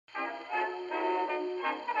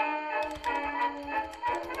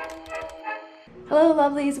Hello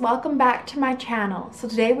lovelies, welcome back to my channel. So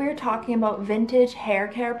today we're talking about vintage hair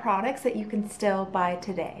care products that you can still buy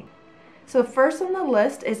today. So first on the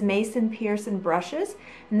list is Mason Pearson Brushes,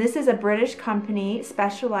 and this is a British company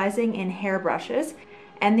specializing in hairbrushes,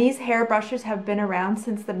 and these hairbrushes have been around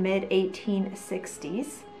since the mid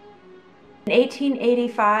 1860s. In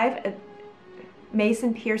 1885,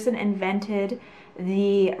 Mason Pearson invented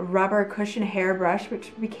the rubber cushion hairbrush,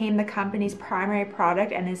 which became the company's primary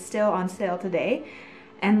product and is still on sale today,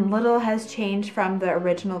 and little has changed from the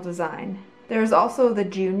original design. There's also the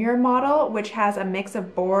junior model, which has a mix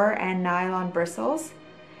of boar and nylon bristles,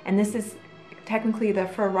 and this is technically the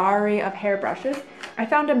Ferrari of hairbrushes. I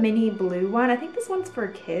found a mini blue one. I think this one's for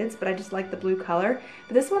kids, but I just like the blue color.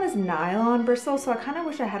 But this one is nylon bristles, so I kind of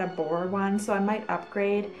wish I had a boar one, so I might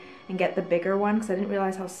upgrade and get the bigger one because I didn't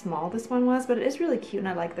realize how small this one was, but it is really cute and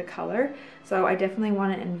I like the color. So I definitely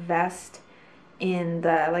want to invest in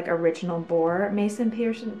the original boar Mason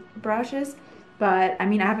Pearson brushes. But I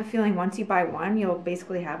mean, I have a feeling once you buy one, you'll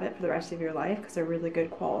basically have it for the rest of your life because they're really good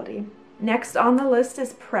quality. Next on the list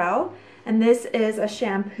is Prell, and this is a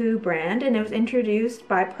shampoo brand, and it was introduced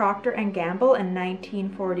by Procter Gamble in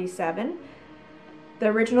 1947. The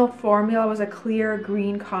original formula was a clear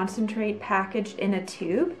green concentrate packaged in a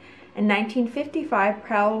tube. In 1955,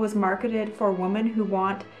 Prell was marketed for women who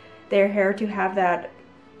want their hair to have that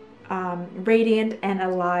radiant and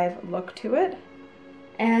alive look to it.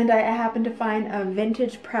 And I happened to find a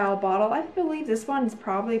vintage Prell bottle. I believe this one is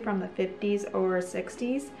probably from the 50s or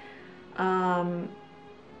 60s.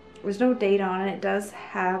 There's no date on it. It does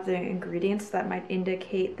have the ingredients that might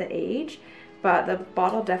indicate the age, but the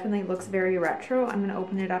bottle definitely looks very retro. I'm gonna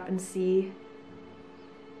open it up and see.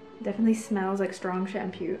 Definitely smells like strong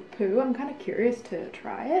shampoo. I'm kind of curious to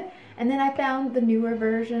try it. And then I found the newer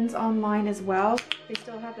versions online as well. They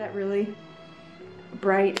still have that really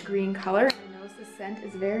bright green color. I noticed the scent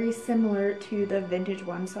is very similar to the vintage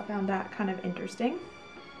one, so I found that kind of interesting.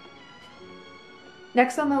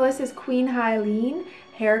 Next on the list is Queen Hygiene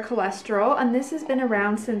Hair Cholesterol, and this has been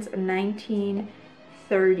around since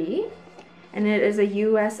 1930, and it is a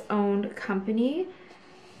US owned company.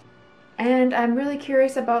 And I'm really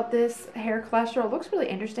curious about this hair cholesterol. It looks really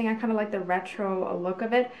interesting. I kind of like the retro look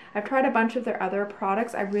of it. I've tried a bunch of their other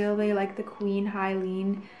products. I really like the Queen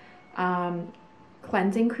Hygiene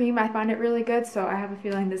cleansing cream. I find it really good, so I have a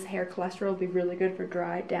feeling this hair cholesterol will be really good for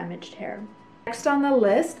dry, damaged hair. Next on the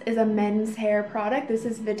list is a men's hair product. This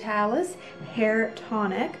is Vitalis Hair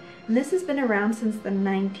Tonic, and this has been around since the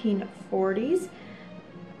 1940s.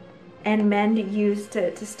 And men used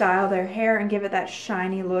to style their hair and give it that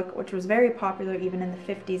shiny look, which was very popular even in the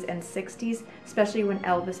 50s and 60s, especially when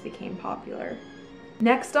Elvis became popular.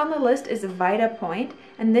 Next on the list is Vitapoint,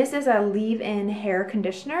 and this is a leave-in hair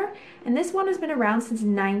conditioner, and this one has been around since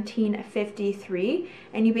 1953,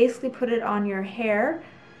 and you basically put it on your hair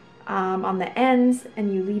on the ends,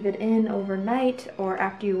 and you leave it in overnight or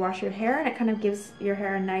after you wash your hair, and it kind of gives your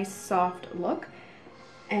hair a nice soft look.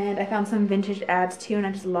 And I found some vintage ads too, and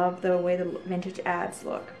I just love the way the vintage ads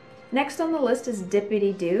look. Next on the list is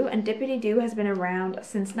Dippity Doo, and Dippity Doo has been around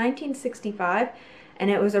since 1965, and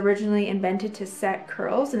it was originally invented to set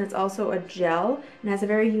curls, and it's also a gel, and has a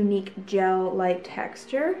very unique gel-like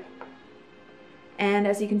texture. And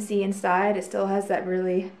as you can see inside, it still has that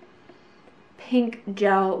really pink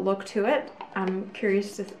gel look to it. I'm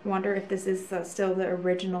curious to wonder if this is still the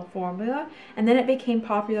original formula. And then it became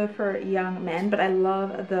popular for young men, but I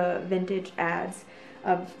love the vintage ads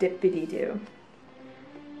of Dippity Doo.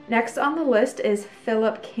 Next on the list is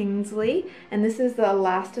Philip Kingsley, and this is the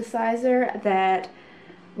elasticizer that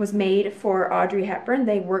was made for Audrey Hepburn.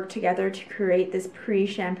 They worked together to create this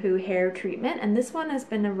pre-shampoo hair treatment, and this one has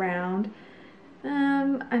been around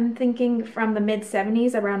I'm thinking from the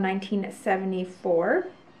mid-70s, around 1974.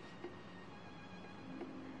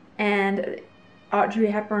 And Audrey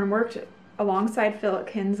Hepburn worked alongside Philip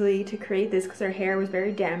Kingsley to create this because her hair was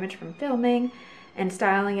very damaged from filming and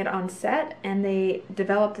styling it on set, and they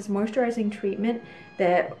developed this moisturizing treatment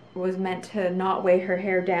that was meant to not weigh her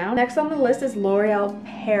hair down. Next on the list is L'Oreal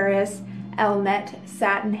Paris Elnet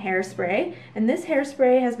Satin Hairspray, and this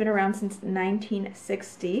hairspray has been around since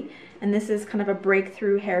 1960, and this is kind of a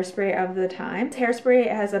breakthrough hairspray of the time. This hairspray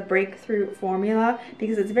has a breakthrough formula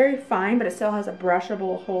because it's very fine, but it still has a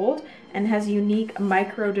brushable hold and has unique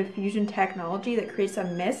micro diffusion technology that creates a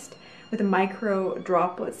mist with micro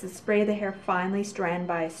droplets to spray the hair finely strand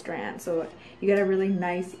by strand, so you get a really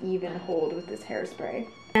nice even hold with this hairspray.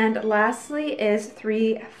 And lastly is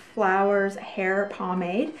Three Flowers Hair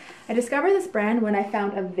Pomade. I discovered this brand when I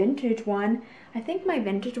found a vintage one I think my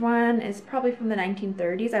vintage one is probably from the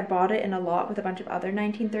 1930s. I bought it in a lot with a bunch of other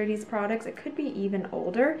 1930s products. It could be even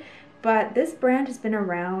older, but this brand has been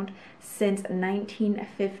around since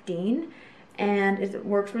 1915, and it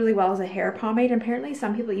works really well as a hair pomade. And apparently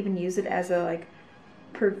some people even use it as a like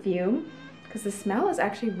perfume, because the smell is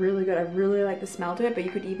actually really good. I really like the smell to it, but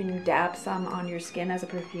you could even dab some on your skin as a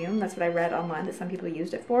perfume. That's what I read online that some people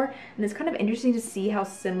used it for. And it's kind of interesting to see how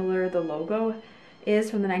similar the logo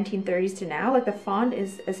is from the 1930s to now. Like the font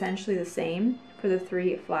is essentially the same for the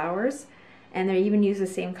 3 flowers, and they even use the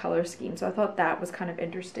same color scheme. So I thought that was kind of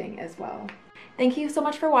interesting as well. Thank you so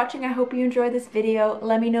much for watching. I hope you enjoyed this video.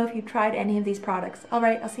 Let me know if you've tried any of these products. All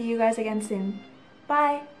right, I'll see you guys again soon.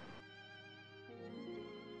 Bye.